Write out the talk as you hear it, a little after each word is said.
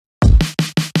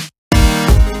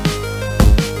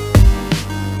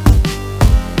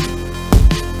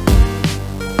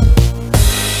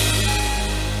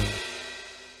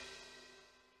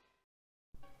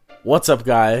What's up,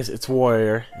 guys? It's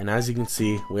Warrior, and as you can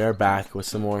see, we are back with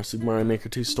some more Super Mario Maker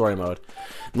 2 story mode.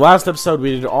 In the last episode,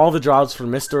 we did all the jobs for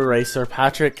Mr. Eraser,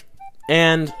 Patrick,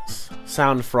 and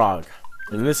Sound Frog.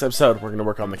 In this episode, we're going to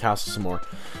work on the castle some more.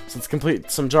 So let's complete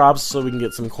some jobs so we can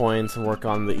get some coins and work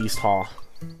on the East Hall.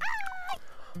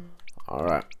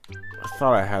 Alright. I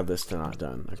thought I had this not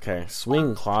done. Okay,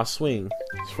 swing, claw, swing.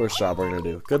 That's the first job we're going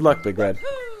to do. Good luck, Big Red.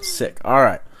 Sick.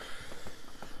 Alright.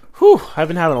 Whew, I've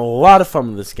been having a lot of fun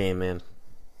with this game, man.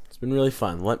 It's been really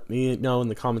fun. Let me know in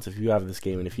the comments if you have this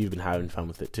game and if you've been having fun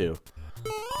with it too.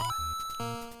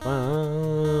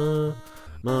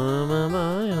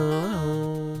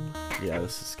 Yeah,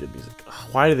 this is good music.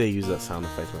 Why do they use that sound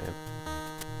effect, man?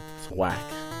 It's whack.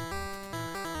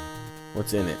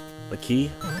 What's in it? A key?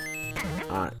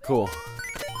 Alright, cool.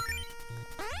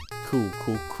 Cool.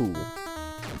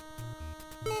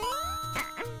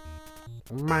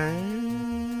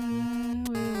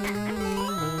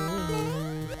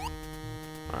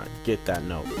 Alright, get that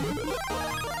note.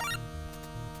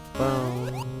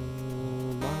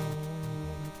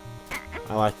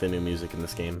 I like the new music in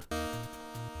this game.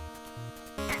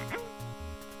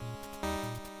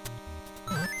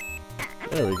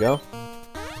 There we go.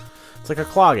 It's like a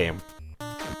claw game.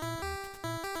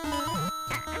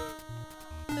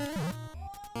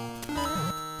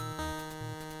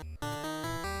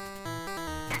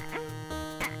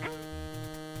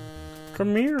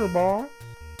 Come here, boy.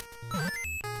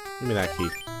 Give me that key.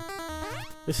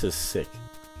 This is sick.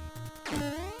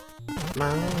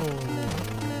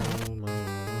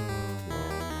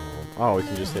 Oh, we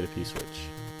can just hit a P-switch.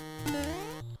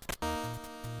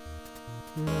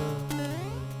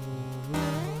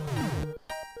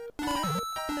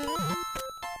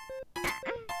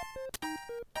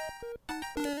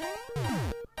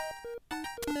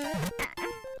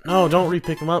 No, don't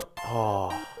re-pick him up.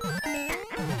 Oh.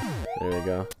 There we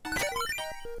go.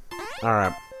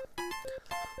 Alright.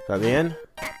 Is that the end?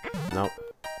 Nope.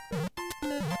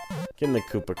 Get in the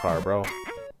Koopa car, bro.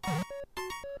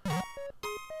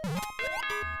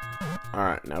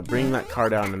 Alright, now bring that car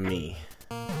down to me.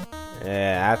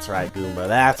 Yeah, that's right, Goomba.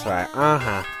 That's right.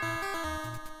 Uh-huh.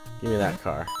 Give me that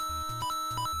car.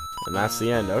 And that's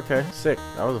the end. Okay, sick.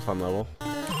 That was a fun level.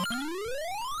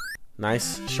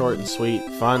 Nice, short and sweet,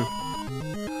 fun.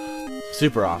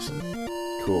 Super awesome.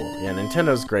 Cool. Yeah,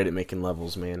 Nintendo's great at making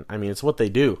levels, man. I mean, it's what they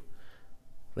do.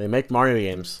 They make Mario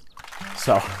games.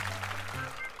 So,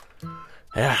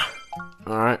 yeah.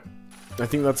 Alright. I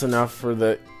think that's enough for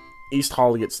the East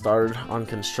Hall to get started on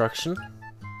construction.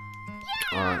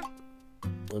 Alright.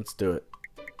 Let's do it.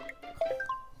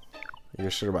 You're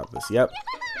sure about this? Yep.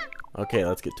 Okay,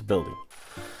 let's get to building.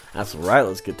 That's right,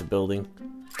 let's get to building.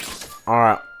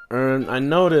 Alright. And I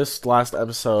noticed last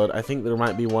episode, I think there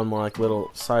might be one more like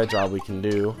little side job we can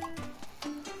do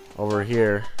over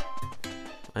here.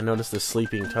 I noticed this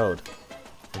sleeping toad,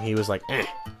 and he was like, eh.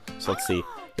 So let's see.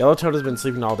 Yellow Toad has been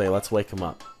sleeping all day. Let's wake him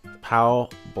up. POW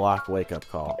block wake up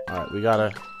call. Alright, we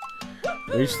gotta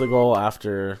reach the goal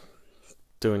after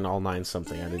doing all 9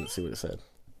 something. I didn't see what it said.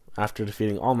 After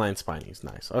defeating all 9 Spinies.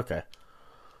 Nice. Okay.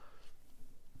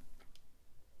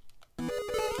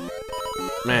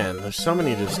 Man, there's so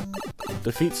many just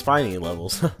defeat Spiny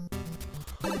levels.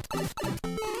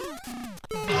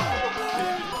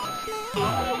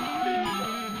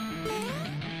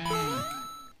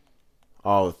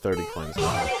 Oh, 30 coins.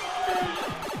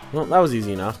 Well, that was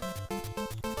easy enough.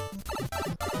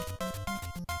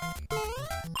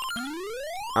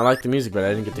 I like the music, but I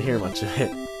didn't get to hear much of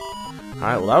it.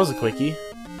 Alright, well that was a quickie.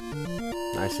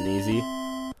 Nice and easy.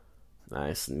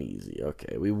 Nice and easy.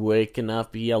 Okay, we waking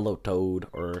up Yellow Toad,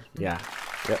 or yeah,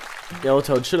 yep. Yellow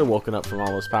Toad should have woken up from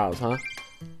all those POWs, huh?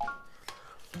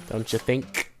 Don't you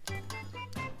think?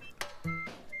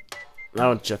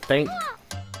 Don't you think?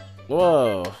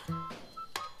 Whoa!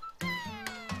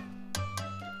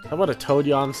 How about a Toad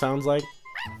yawn sounds like?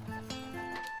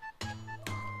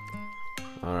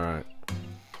 Alright.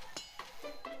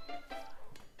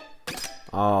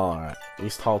 Alright.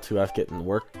 East Hall 2F getting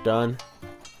work done.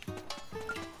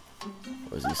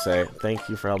 What does he say? Thank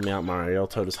you for helping me out, Mario. Yellow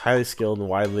Toad is highly skilled and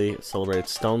widely celebrated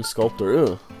stone sculptor.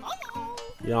 Ooh.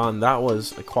 Yawn, that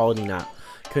was a quality nap.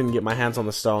 Couldn't get my hands on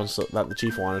the stone that the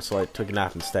chief wanted, so I took a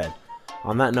nap instead.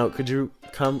 On that note, could you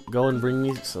go and bring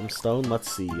me some stone? Let's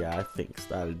see. Yeah, I think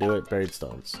that'll do it. Buried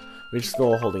stones. Reach the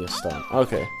goal holding a stone.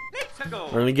 Okay. We're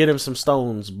gonna get him some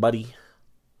stones, buddy.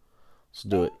 Let's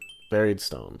do it. Buried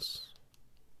stones.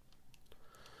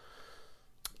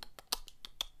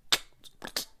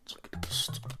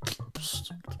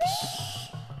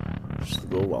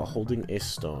 Go while holding a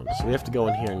stone. So we have to go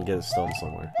in here and get a stone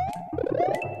somewhere.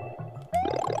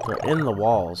 They're in the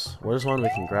walls. Where's one we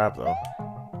can grab, though?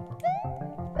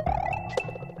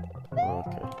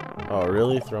 Okay. Oh,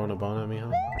 really? Throwing a bone at me,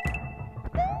 huh?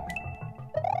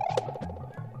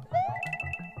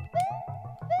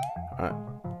 Alright.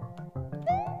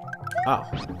 Oh.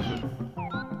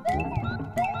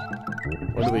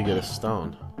 Where do we get a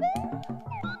stone?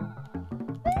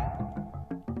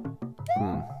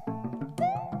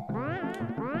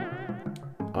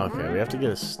 Okay, we have to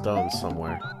get a stone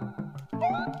somewhere.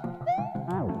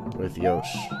 With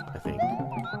Yosh, I think.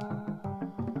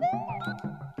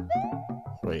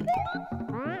 Wait.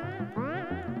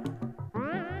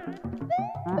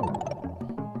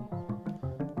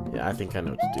 Yeah, I think I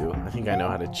know what to do. I think I know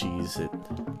how to cheese it.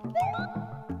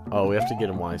 Oh, we have to get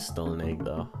him while he's still an egg,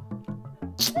 though.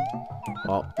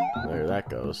 Well, there that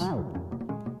goes. I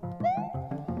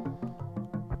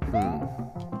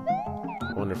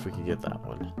wonder if we could get that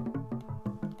one.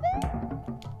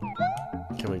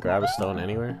 Can we grab a stone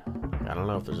anywhere? I don't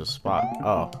know if there's a spot.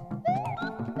 Oh.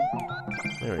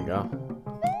 There we go.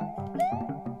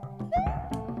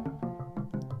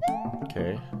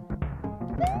 Okay.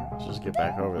 Let's just get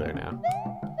back over there now.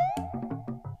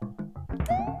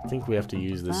 I think we have to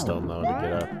use this stone, though, to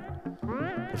get up.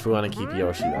 If we want to keep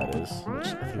Yoshi, that is. Which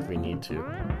I think we need to.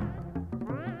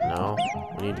 No?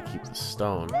 We need to keep the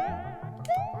stone.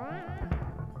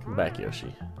 Come back,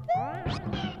 Yoshi.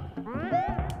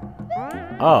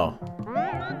 Oh.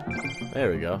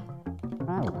 There we go.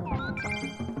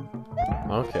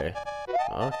 Okay.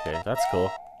 Okay, that's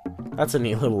cool. That's a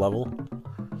neat little level.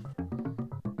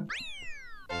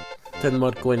 10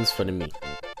 more coins for me.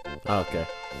 Okay.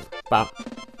 Bam.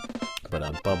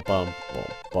 Ba-dum bum bum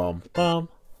bum bum bum.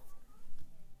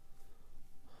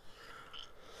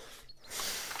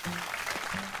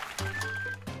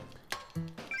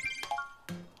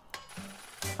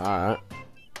 Alright.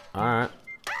 Alright.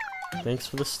 Thanks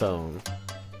for the stone.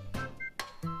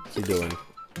 What's he doing?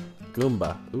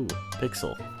 Goomba. Ooh,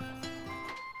 Pixel.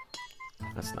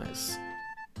 That's nice.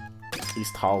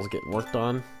 These tiles getting worked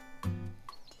on.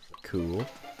 Cool.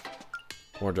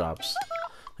 More jobs.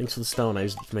 Thanks for the stone. I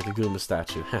used it to make a Goomba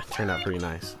statue. Turned out pretty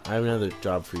nice. I have another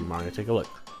job for you, Mario. Take a look.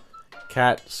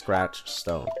 Cat, scratch,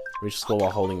 stone. Reach the skull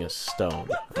while holding a stone.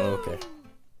 Okay.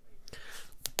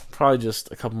 Probably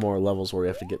just a couple more levels where we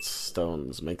have to get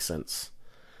stones. Makes sense.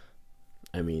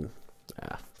 I mean,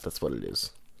 yeah, that's what it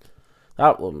is.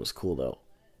 That one was cool, though.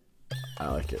 I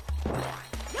like it.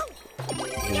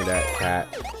 Give me that, cat.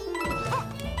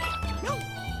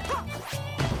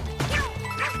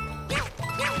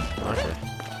 Okay.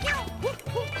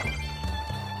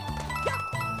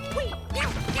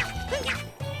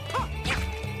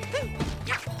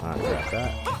 Alright, grab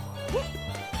that.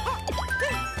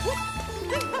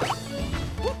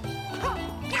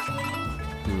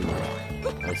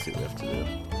 I see what we have to do.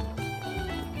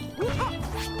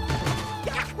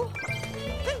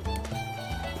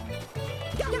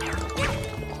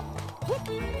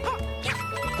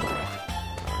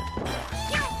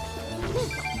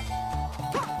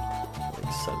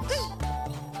 Makes sense.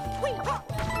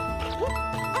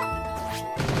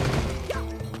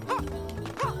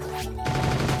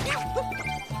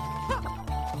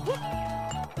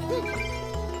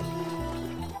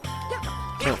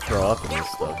 Can't throw up in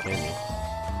this though, can you?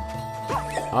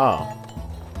 Oh.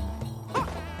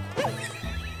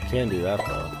 Can do that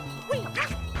though.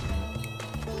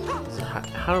 So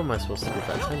how am I supposed to get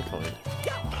that 10 coin?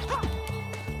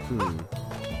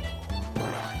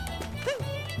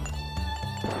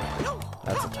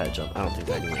 That's a tight jump. I don't think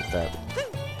I can make that.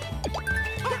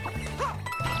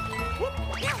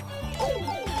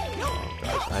 Oh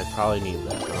gosh, I probably need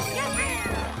that though.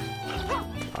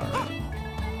 Alright.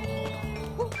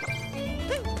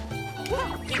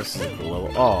 This is a cool level.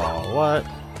 Oh, what?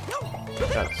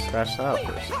 Gotta scratch that out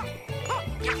first.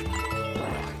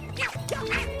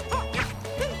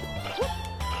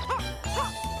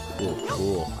 Cool,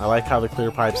 cool. I like how the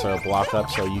clear pipes are blocked up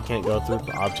so you can't go through,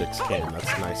 but objects can.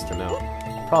 That's nice to know.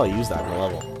 Probably use that in the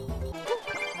level.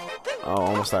 Oh,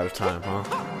 almost out of time, huh?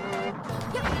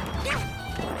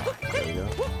 There we go.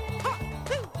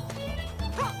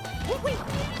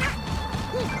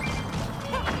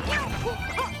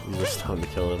 Use the stone to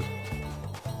kill him.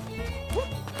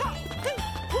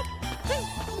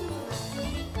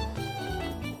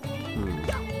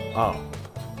 Oh.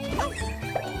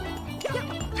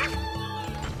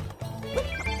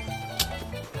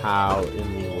 How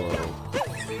in the world?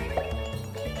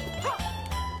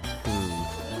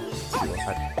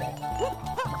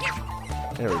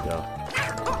 There we go.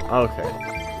 Okay.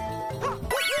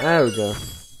 There we go.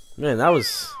 Man, that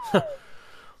was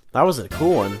That was a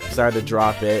cool one, because I had to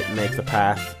drop it, make the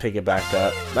path, pick it back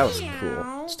up. That was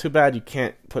cool. It's too bad you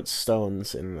can't put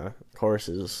stones in the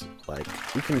courses. Like,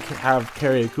 you can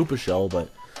carry a Koopa shell, but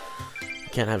you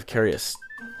can't carry a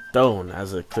stone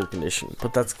as a clear condition.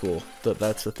 But that's cool.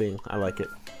 That's the thing. I like it.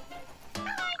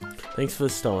 Thanks for the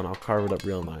stone. I'll carve it up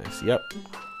real nice. Yep.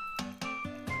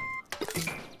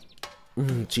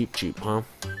 Cheap, huh?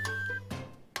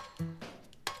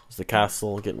 Is the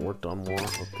castle getting worked on more?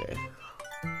 Okay.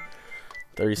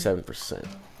 37%.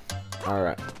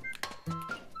 Alright.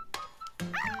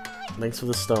 Thanks for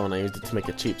the stone. I used it to make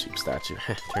a cheap statue.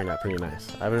 Turned out pretty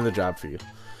nice. I have another job for you.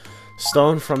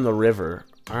 Stone from the river.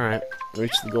 Alright.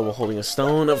 Reach the goal while holding a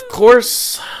stone, of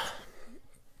course!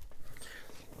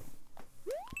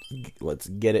 Let's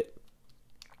get it.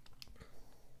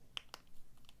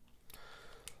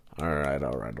 Alright.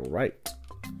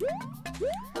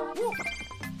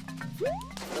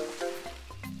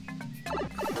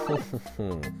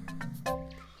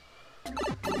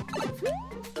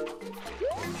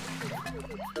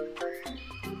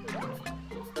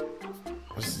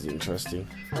 This is interesting.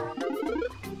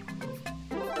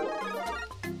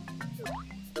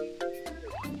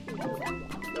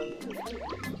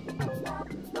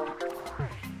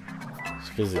 These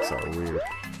physics are weird.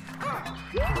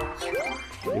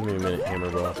 Give me a minute, Hammer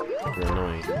Ball. You're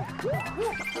annoying.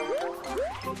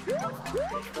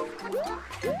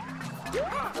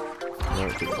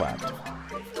 Don't get clapped.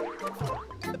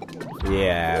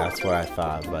 Yeah, that's what I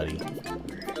thought, buddy.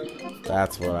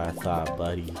 That's what I thought,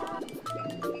 buddy.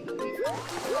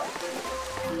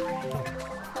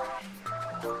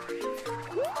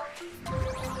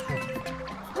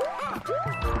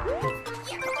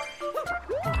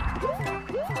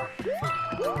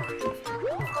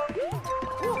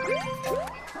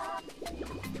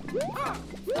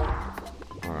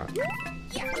 Alright.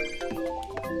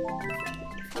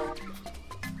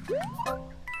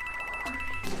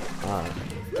 Alright.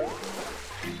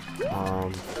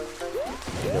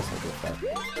 I guess I'll get that.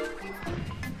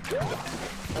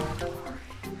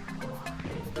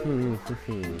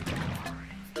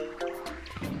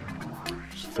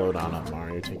 Just float on up,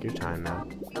 Mario. Take your time now.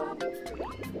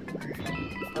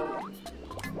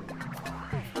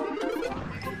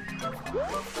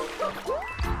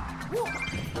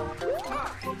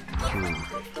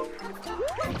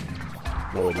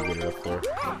 No way to get it up there.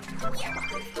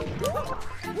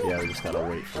 Yeah, we just gotta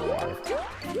wait for a while.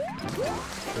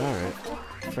 Alright,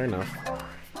 fair enough.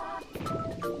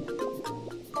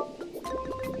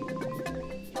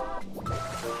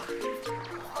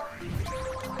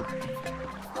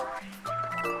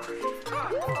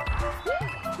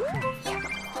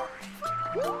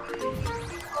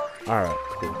 Alright,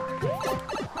 cool.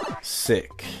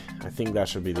 Sick. I think that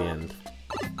should be the end.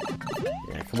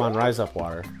 Yeah, come on, rise up,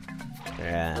 water.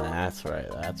 Yeah, that's right,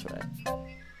 that's right.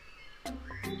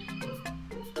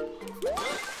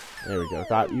 There we go.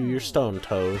 Got you your stone,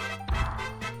 Toad.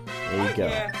 There you go.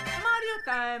 Mario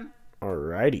time.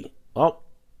 Alrighty. Oh.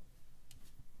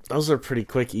 Those are pretty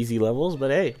quick, easy levels,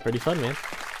 but hey, pretty fun, man.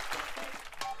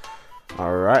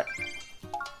 Alright.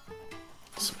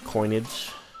 Some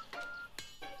coinage.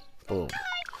 Boom.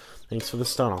 Thanks for the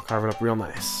stone. I'll carve it up real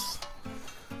nice.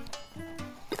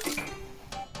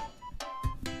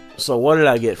 So what did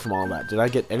I get from all that? Did I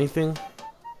get anything?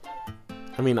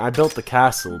 I mean, I built the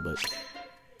castle, but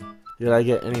did I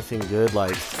get anything good?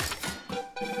 Like,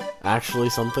 actually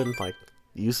something, like,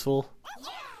 useful?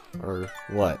 Or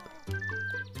what?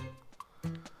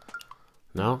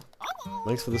 No?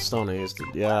 Thanks for the stone. I used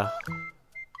it. Yeah.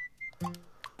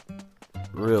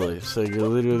 Really? So you're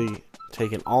literally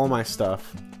taking all my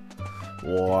stuff.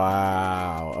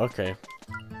 Wow. Okay.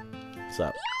 What's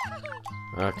up?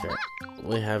 Okay.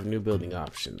 We have new building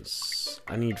options.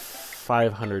 I need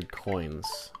 500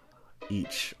 coins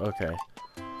each. Okay.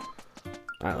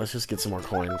 Alright, let's just get some more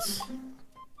coins.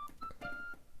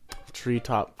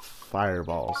 Treetop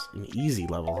fireballs. An easy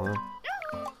level,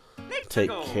 huh?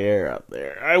 Take care up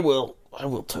there. I will,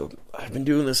 Toad. I've been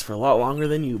doing this for a lot longer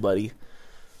than you, buddy.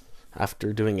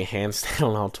 After doing a handstand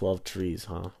on all 12 trees,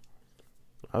 huh?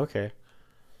 Okay.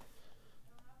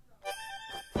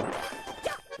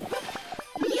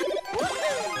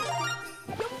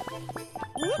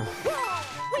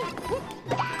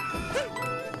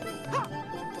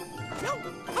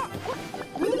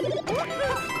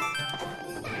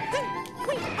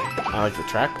 I like the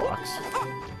track blocks.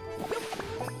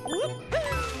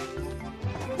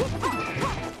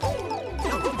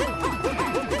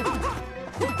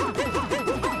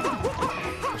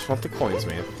 I just want the coins,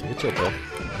 man. Take a chill pill.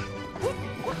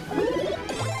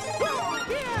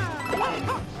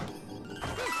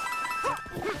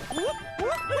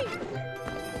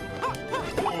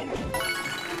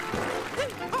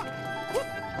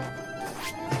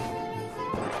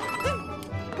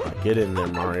 Get in there,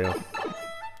 Mario.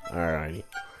 Alrighty.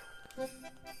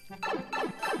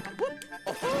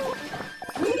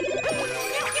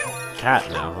 Cat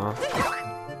now, huh?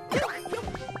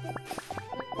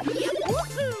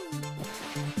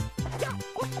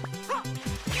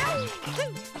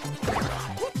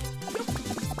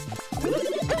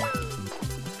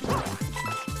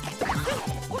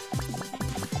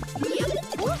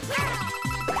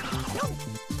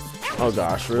 Oh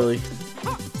gosh, really?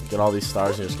 Get all these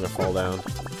stars and you're just gonna fall down.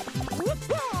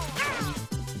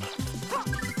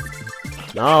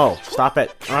 No! Stop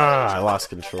it! Ah, I lost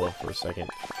control for a second.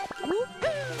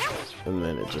 And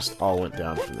then it just all went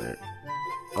down from there.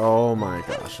 Oh my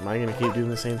gosh, am I gonna keep doing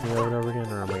the same thing over and over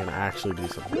again, or am I gonna actually do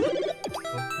something?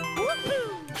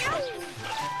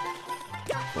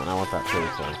 Come on, I want that silver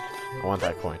coin. I want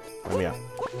that coin. Let me out.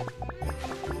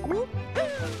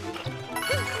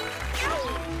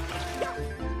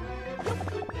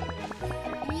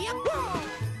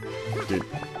 Dude,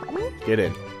 get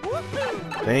in.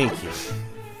 Thank you.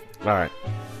 Alright.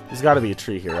 There's gotta be a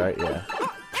tree here, right? Yeah.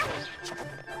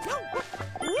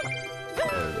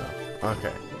 There we go.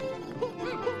 Okay.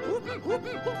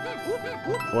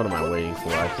 What am I waiting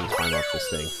for? I can climb up this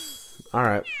thing.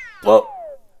 Alright. Well,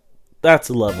 that's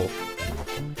a level.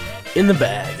 In the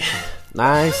bag.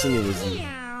 Nice and easy.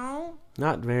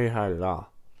 Not very hard at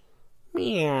all.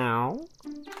 Meow.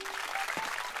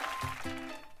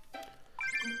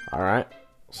 Alright.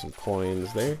 Some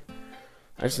coins there.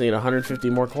 I just need 150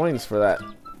 more coins for that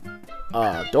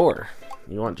door.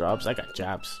 You want jobs? I got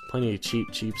jobs. Plenty of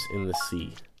cheaps in the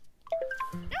sea.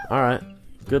 Alright.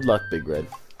 Good luck, Big Red.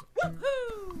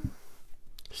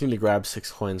 Just need to grab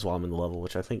 6 coins while I'm in the level,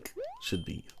 which I think should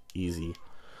be easy.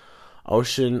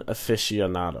 Ocean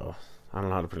Aficionado. I don't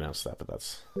know how to pronounce that, but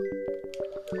that's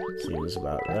seems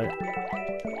about right.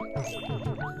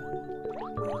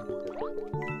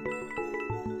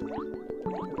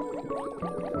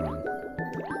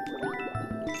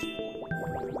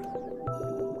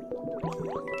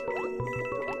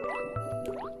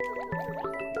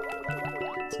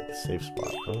 It's like a safe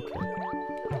spot. Okay.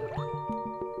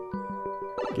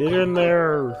 Get in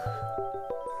there!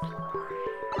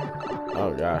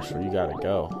 Oh gosh, where you gotta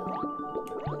go?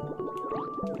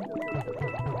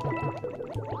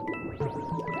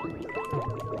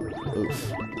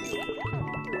 Oof.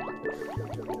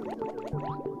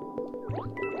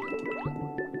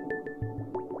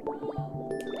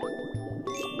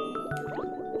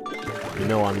 You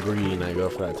know I'm greedy and I go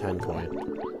for that 10 coin.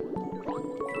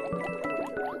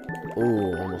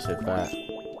 Ooh, almost hit that.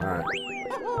 Alright.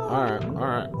 Alright,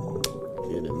 alright.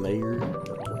 Get in there.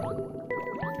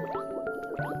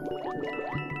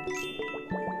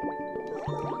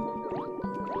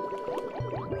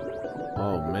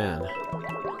 Oh man.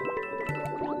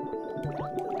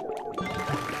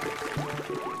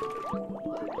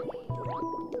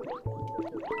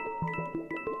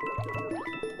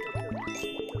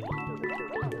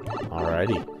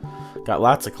 Alrighty. Got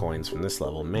lots of coins from this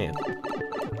level, man.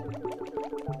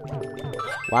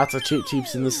 Lots of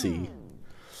cheaps in the sea.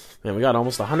 Man, we got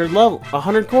almost 100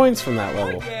 coins from that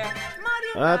level.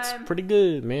 That's pretty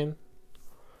good, man.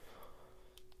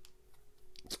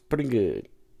 It's pretty good.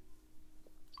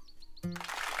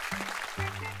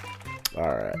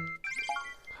 Alright.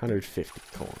 150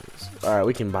 coins. Alright,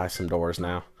 we can buy some doors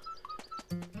now.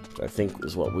 Which I think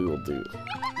is what we will do.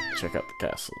 Check out the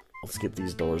castle. Let's get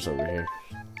these doors over here.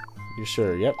 You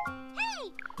sure? Yep.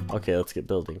 Okay, let's get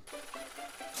building.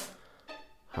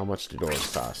 How much do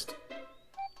doors cost?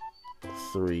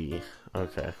 3.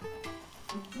 Okay.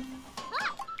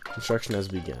 Construction has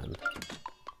begun.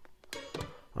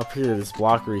 Up here, this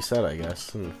block reset, I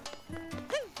guess.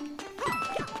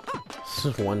 This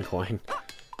is 1 coin.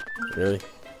 Really?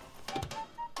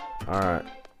 Alright.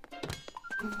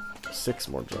 6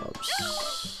 more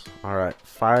jobs. Alright.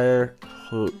 Fire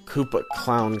Koopa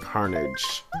Clown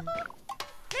Carnage.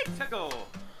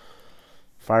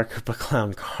 Fire Koopa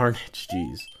Clown Carnage,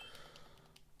 jeez.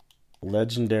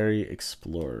 Legendary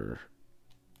Explorer.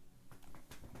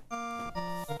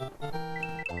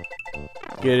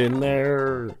 Get in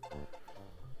there!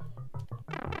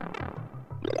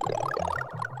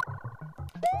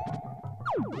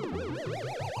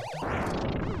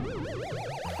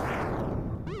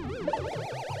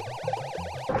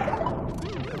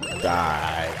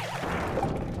 Die.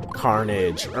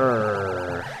 Carnage.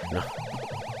 No.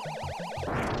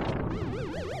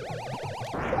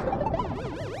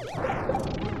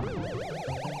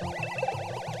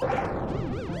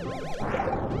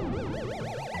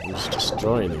 I'm just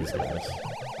destroying these guys.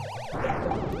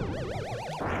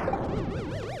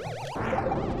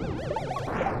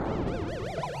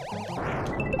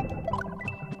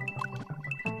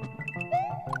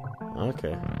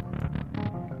 Okay.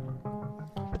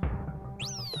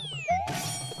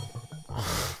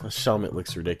 The Shelmet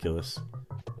looks ridiculous.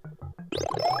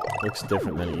 Looks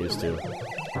different than it used to.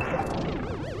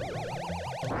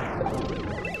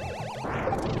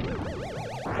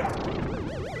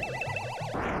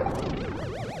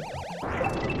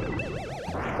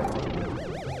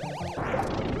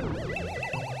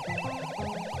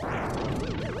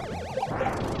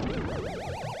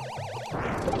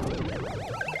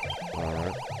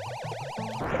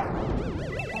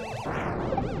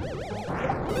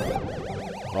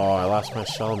 Oh, I lost my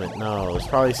Shelmet. No, there's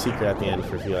probably a secret at the end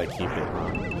for if you like keep it,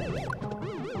 huh?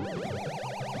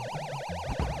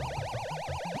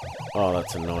 Oh,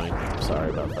 that's annoying. I'm sorry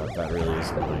about that. That really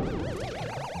is annoying.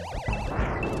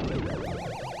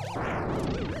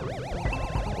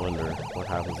 I wonder what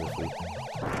happens if we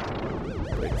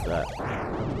break that.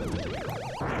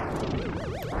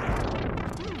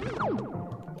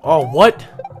 Oh, what?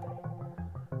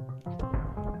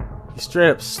 He straight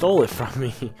up stole it from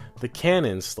me. The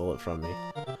cannon stole it from me.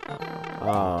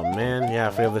 Oh, man. Yeah,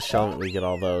 if we have the Shelmet, we get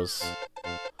all those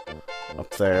up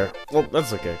there. Well,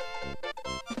 that's okay.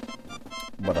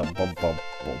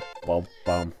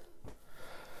 Ba-dum-bum-bum-bum-bum-bum.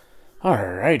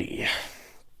 Alrighty.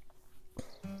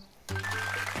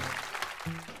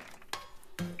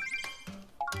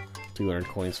 $200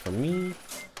 coins for me.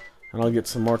 And I'll get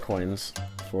some more coins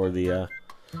for the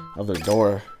other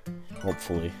door.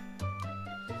 Hopefully.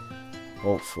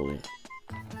 Hopefully.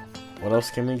 What else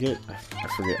can we get?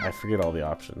 I forget all the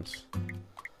options.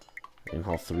 In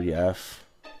Hall 3F.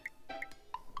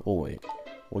 We'll wait.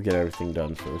 We'll get everything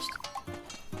done first.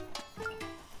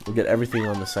 We'll get everything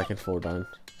on the second floor done.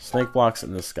 Snake blocks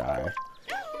in the sky.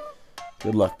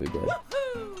 Good luck, big boy.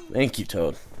 Thank you,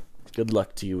 Toad. Good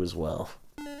luck to you as well.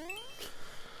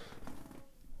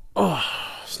 Oh,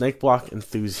 snake block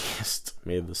enthusiast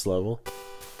made this level.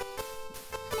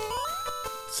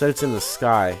 It said it's in the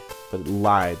sky, but it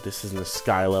lied. This isn't a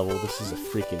sky level. This is a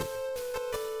freaking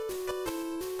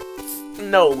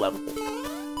snow level.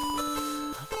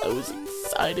 I was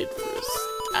excited for a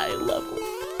sky level.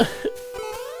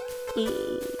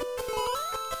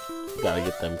 Gotta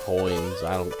get them coins.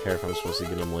 I don't care if I'm supposed to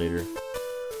get them later.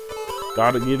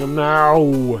 Gotta get them now.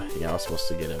 Yeah, I was supposed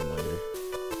to get them later.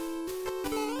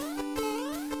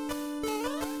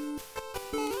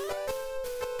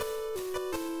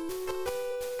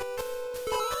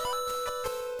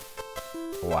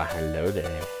 Why, hello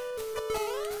there.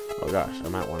 Oh gosh, I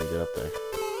might want to get up there.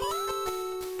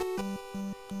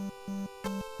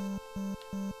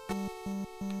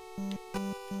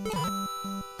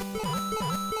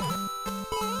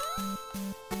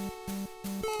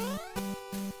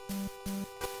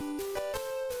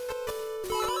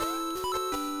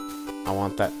 I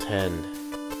want that 10.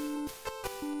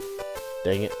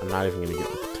 Dang it, I'm not even going to get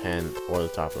the 10 or the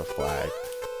top of the flag.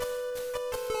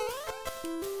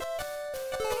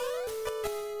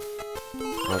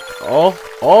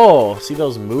 Oh, see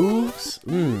those moves?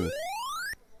 I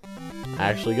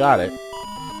actually got it.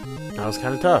 That was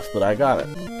kind of tough, but I got it.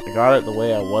 I got it the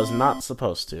way I was not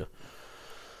supposed to.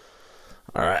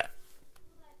 Alright.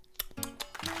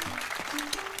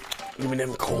 Give me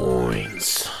them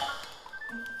coins.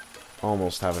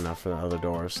 Almost have enough for the other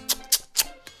doors.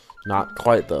 Not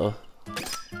quite, though.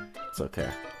 It's okay.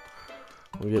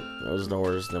 We'll get those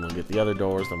doors, then we'll get the other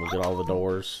doors, then we'll get all the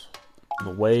doors.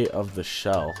 The way of the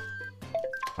shell.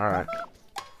 Alright.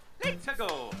 Let's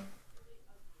go.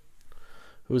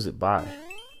 Who is it by?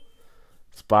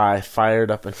 It's by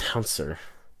Fired Up Announcer.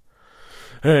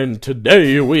 And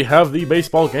today we have the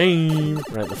baseball game.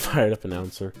 Right, the Fired Up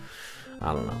Announcer.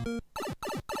 I don't know.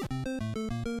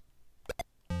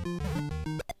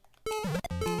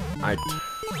 I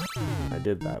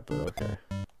did that, but okay.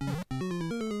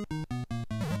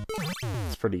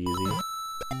 It's pretty easy.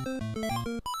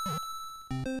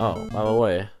 Oh, by the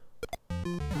way.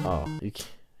 Oh, you can,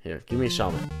 here, give me a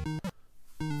Shelmet.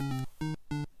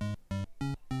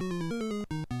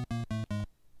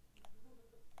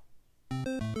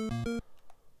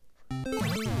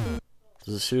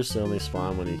 Does it seriously only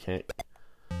spawn when you can't?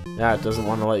 Yeah, it doesn't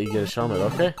want to let you get a Shelmet.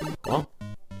 Okay, well,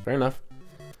 fair enough.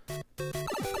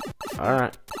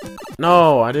 Alright.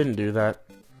 No, I didn't do that.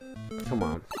 Come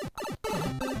on.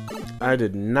 I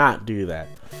did not do that.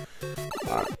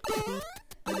 Alright.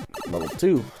 Level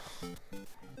 2.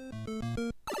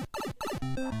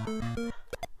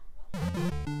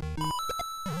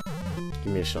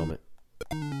 Give me a Shelmet.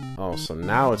 Oh, so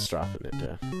now it's dropping it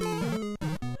down.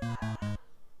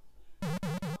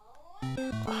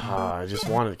 I just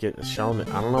wanted to get a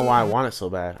Shelmet. I don't know why I want it so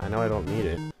bad. I know I don't need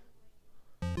it.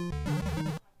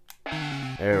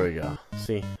 There we go.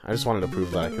 See, I just wanted to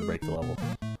prove that I could break the level.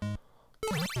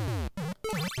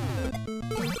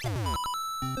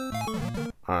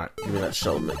 Alright, give me that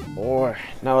Shelmet. Boy,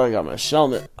 now that I got my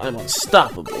Shelmet, I'm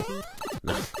unstoppable.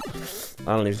 No,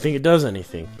 I don't even think it does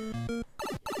anything.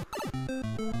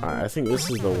 Alright, I think this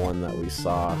is the one that we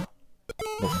saw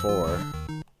before.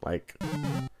 Like,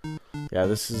 yeah,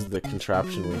 this is the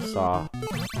contraption we saw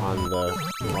on the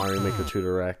Mario Maker 2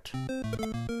 Direct.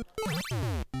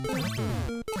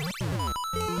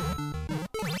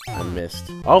 I missed.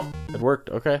 Oh, it worked.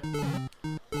 Okay.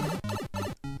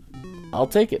 I'll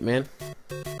take it, man.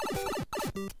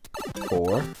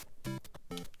 4.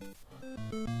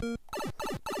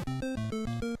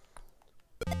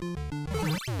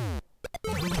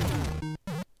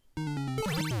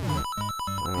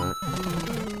 Alright.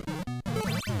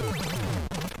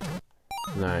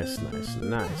 Nice, nice,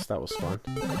 nice. That was fun.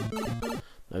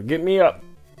 Now get me up.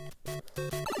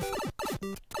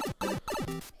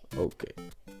 Okay.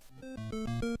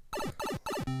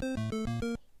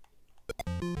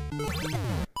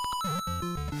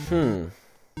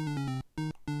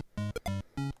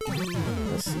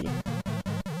 Let's see.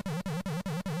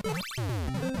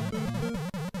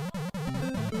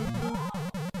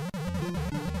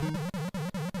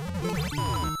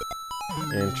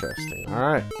 Interesting.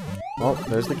 Alright. Well,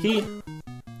 there's the key.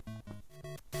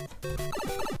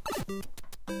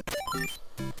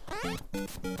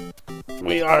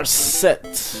 We are set.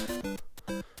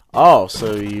 Oh,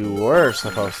 so you were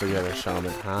supposed to get a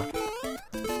Shelmet, huh?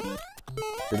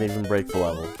 Didn't even break the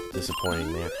level.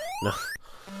 Disappointing, man. No.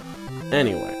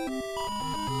 Anyway.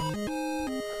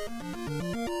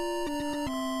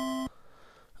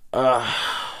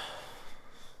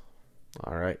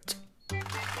 Alright.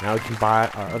 Now we can buy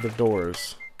our other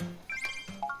doors.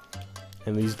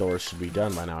 And these doors should be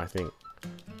done by now, I think.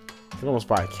 I can almost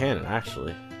buy a cannon,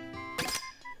 actually.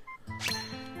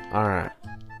 Alright.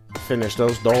 Finish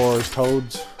those doors,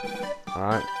 Toads.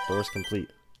 Alright, doors complete.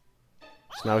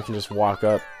 So now we can just walk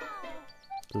up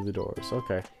through the doors.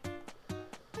 Okay.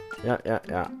 Yeah.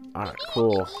 Alright,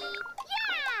 cool.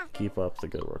 Keep up the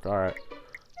good work. Alright.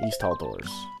 East Hall doors.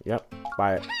 Yep,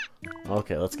 buy it.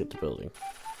 Okay, let's get to building.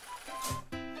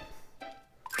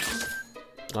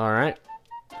 Alright.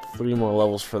 3 more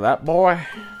levels for that boy.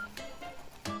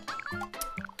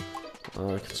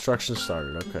 Construction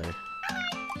started, okay.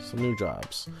 Some new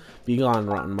jobs. Be gone,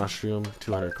 rotten mushroom.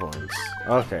 200 coins.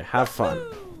 Okay, have fun.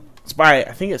 Let's buy it.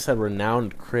 I think it said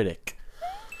renowned critic.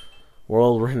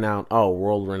 World renowned. Oh,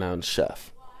 world renowned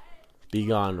chef. Be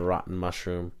gone, rotten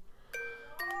mushroom.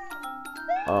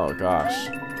 Oh gosh.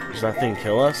 Does that thing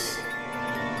kill us?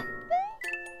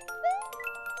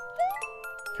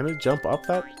 Can it jump up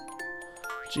that?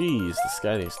 Jeez, this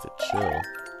guy needs to chill.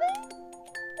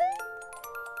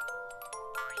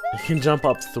 It can jump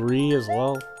up 3 as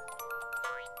well?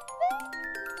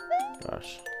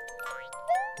 Gosh.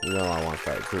 You know I want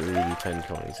that greedy 10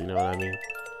 coins, you know what I mean?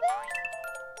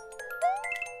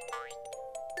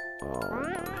 Oh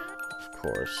my. Of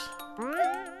course.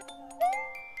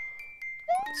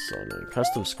 That's so annoying.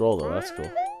 Custom scroll though, that's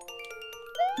cool.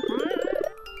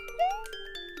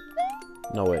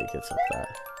 No way it gets up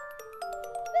that.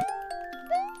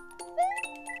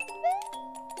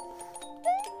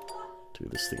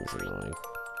 Dude, this thing's annoying.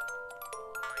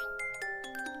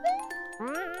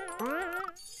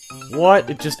 What?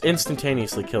 It just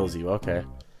instantaneously kills you. Okay.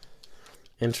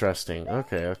 Interesting.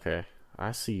 Okay.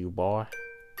 I see you, boy.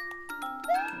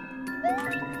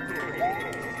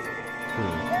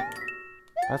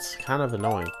 That's kind of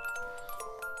annoying.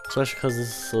 Especially because this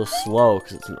is so slow,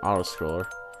 because it's an auto-scroller.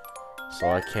 So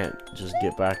I can't just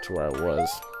get back to where I was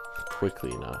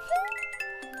quickly enough.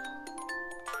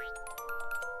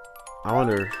 I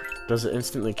wonder, does it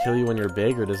instantly kill you when you're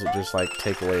big, or does it just, like,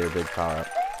 take away your big power-up?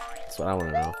 That's what I want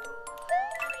to know.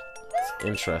 It's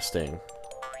interesting.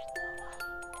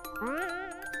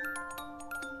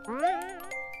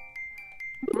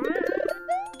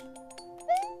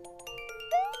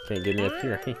 Can't get me up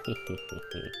here.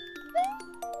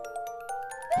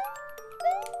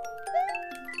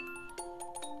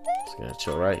 Just gonna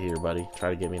chill right here, buddy. Try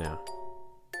to get me now.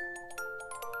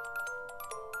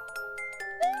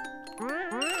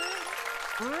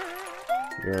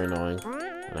 You're annoying,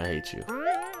 and I hate you.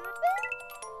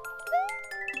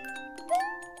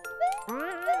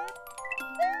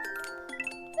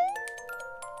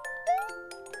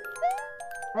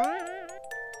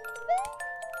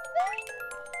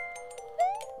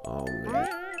 Oh man.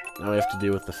 Now we have to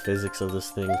deal with the physics of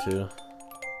this thing too.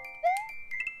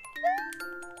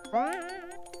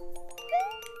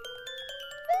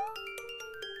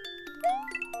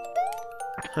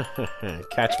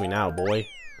 Catch me now, boy.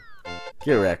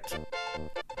 Get wrecked.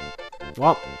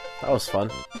 Well, that was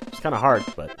fun. It's kind of hard,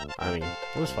 but I mean,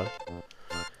 it was fun.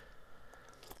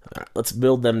 Alright, let's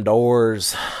build them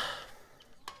doors.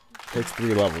 Takes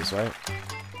 3 levels, right?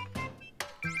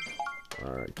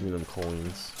 Alright, give me them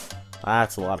coins.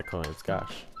 That's a lot of coins,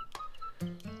 gosh.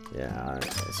 Yeah, alright.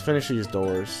 Let's finish these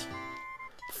doors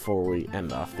before we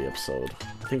end off the episode.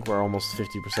 I think we're almost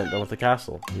 50% done with the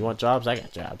castle. You want jobs? I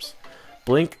got jobs.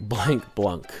 Blink, blank,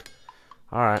 blunk.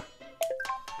 Alright.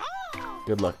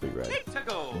 Good luck, Big Red.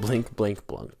 Blink, blink,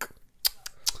 blunk.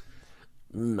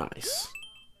 Nice.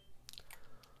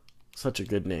 Such a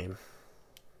good name.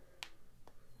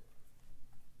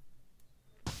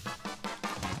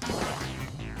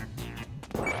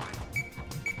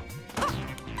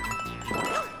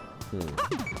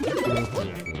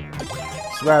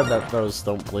 It's bad that those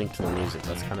don't blink to the music.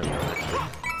 That's kind of weird.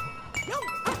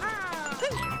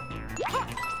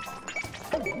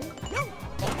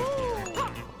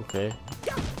 Okay.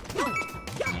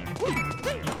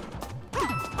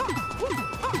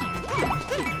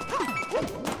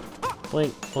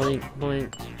 Blink, blink,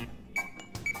 blink.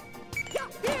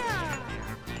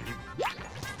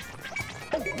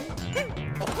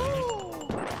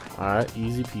 Alright,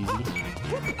 easy peasy.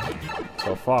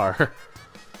 So far.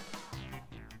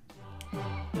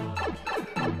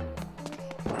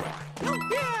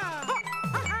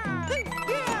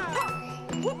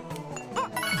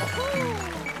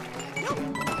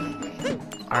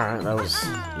 Alright, that was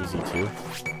easy too.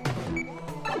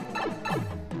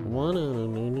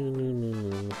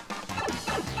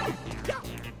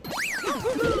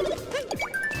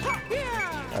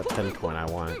 That 10 coin I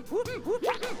want.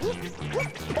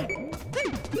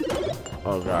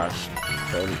 Oh gosh.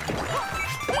 10.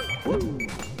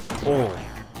 Oh.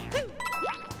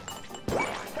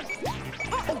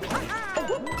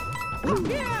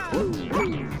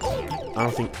 I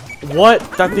don't think. What?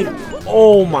 That thing.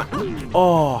 Oh my.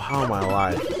 Oh, how am I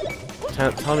alive?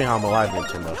 Tell me how I'm alive,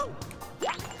 Nintendo.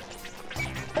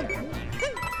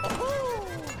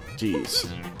 Jeez.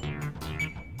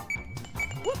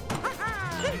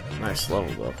 Nice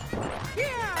level though.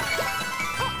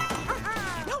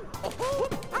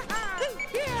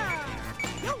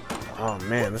 Oh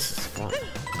man, this is fun.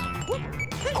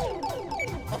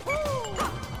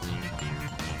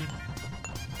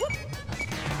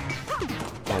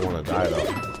 I don't want to die though.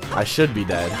 I should be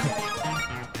dead.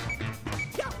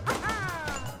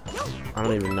 I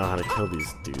don't even know how to kill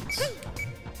these dudes.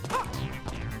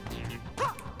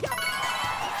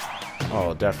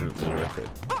 Oh, definitely worth it.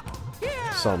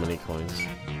 So many coins.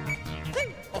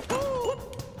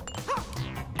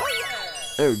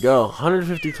 There we go.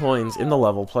 150 coins in the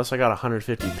level, plus I got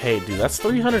 150 paid. Dude, that's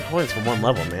 300 coins from one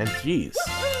level, man. Jeez.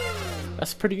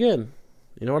 That's pretty good.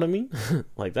 You know what I mean?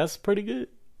 Like, that's pretty good.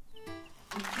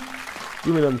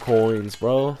 Give me them coins,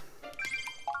 bro.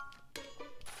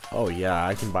 Oh, yeah,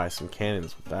 I can buy some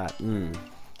cannons with that.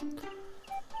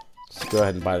 Let's go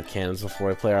ahead and buy the cannons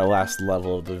before I play our last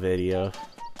level of the video.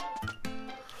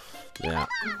 Yeah,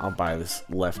 I'll buy this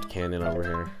left cannon over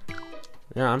here.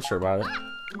 Yeah, I'm sure about it.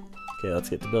 Okay, let's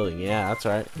get to building. Yeah, that's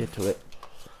right. Get to it.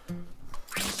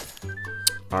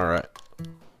 Alright.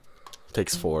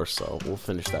 Takes 4, so we'll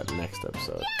finish that next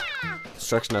episode.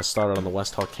 Construction has started on the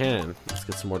West Hall Cannon. Let's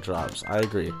get some more jobs. I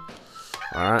agree.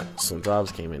 Alright, some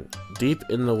jobs came in. Deep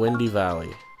in the Windy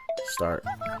Valley. Start.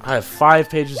 I have 5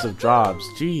 pages of jobs.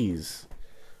 Jeez.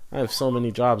 I have so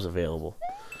many jobs available.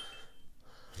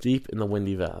 Deep in the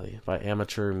Windy Valley by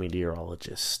amateur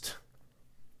meteorologist.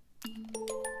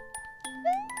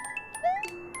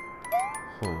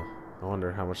 I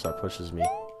wonder how much that pushes me.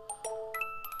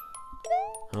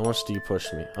 How much do you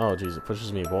push me? Oh, geez, it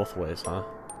pushes me both ways, huh?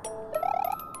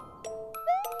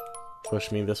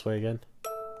 Push me this way again?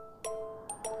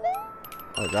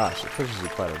 Oh gosh, it pushes you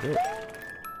quite a bit.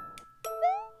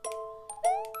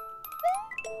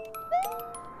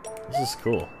 This is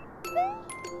cool.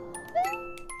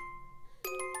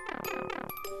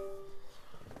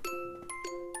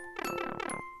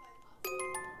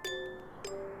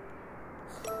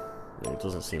 It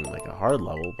doesn't seem like a hard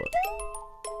level, but...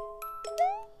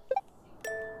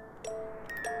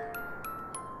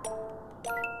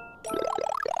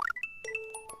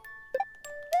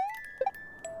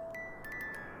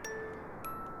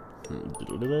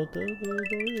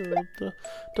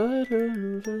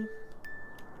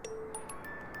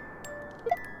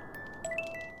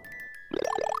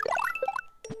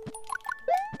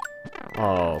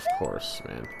 Oh, of course,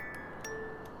 man.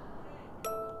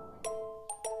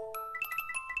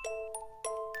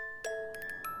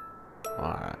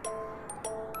 Alright.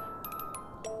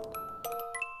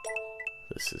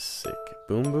 This is sick.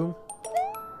 Boom Boom?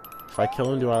 If I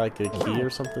kill him, do I like get a key or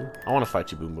something? I want to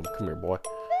fight you, Boom Boom. Come here, boy.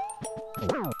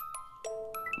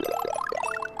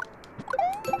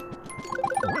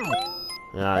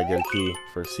 Yeah, I get a key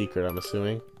for a secret, I'm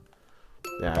assuming.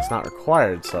 Yeah, it's not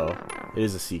required, so it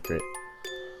is a secret.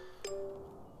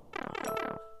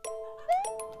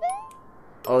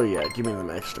 Oh yeah, give me them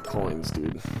extra coins,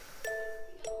 dude.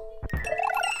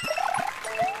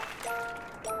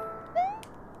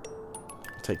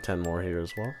 Take 10 more here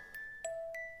as well.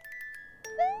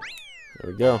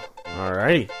 There we go.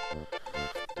 Alrighty.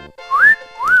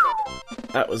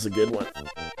 That was a good one.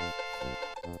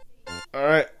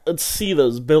 Alright, let's see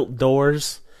those built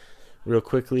doors real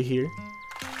quickly here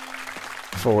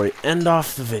before we end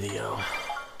off the video.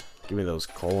 Give me those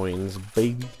coins,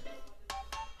 baby.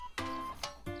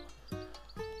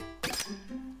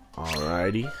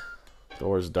 Alrighty.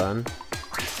 Door's done.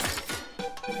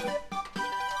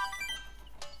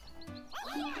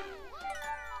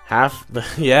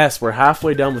 Yes, we're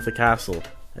halfway done with the castle.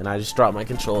 And I just dropped my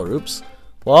controller. Oops.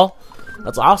 Well,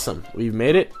 that's awesome. We've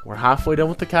made it. We're halfway done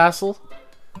with the castle.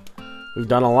 We've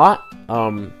done a lot.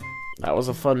 That was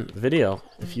a fun video.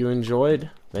 If you enjoyed,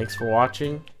 thanks for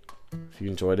watching. If you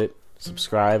enjoyed it,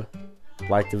 subscribe,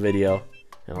 like the video,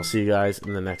 and I'll see you guys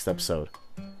in the next episode.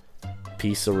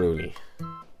 Peace-a-rooney.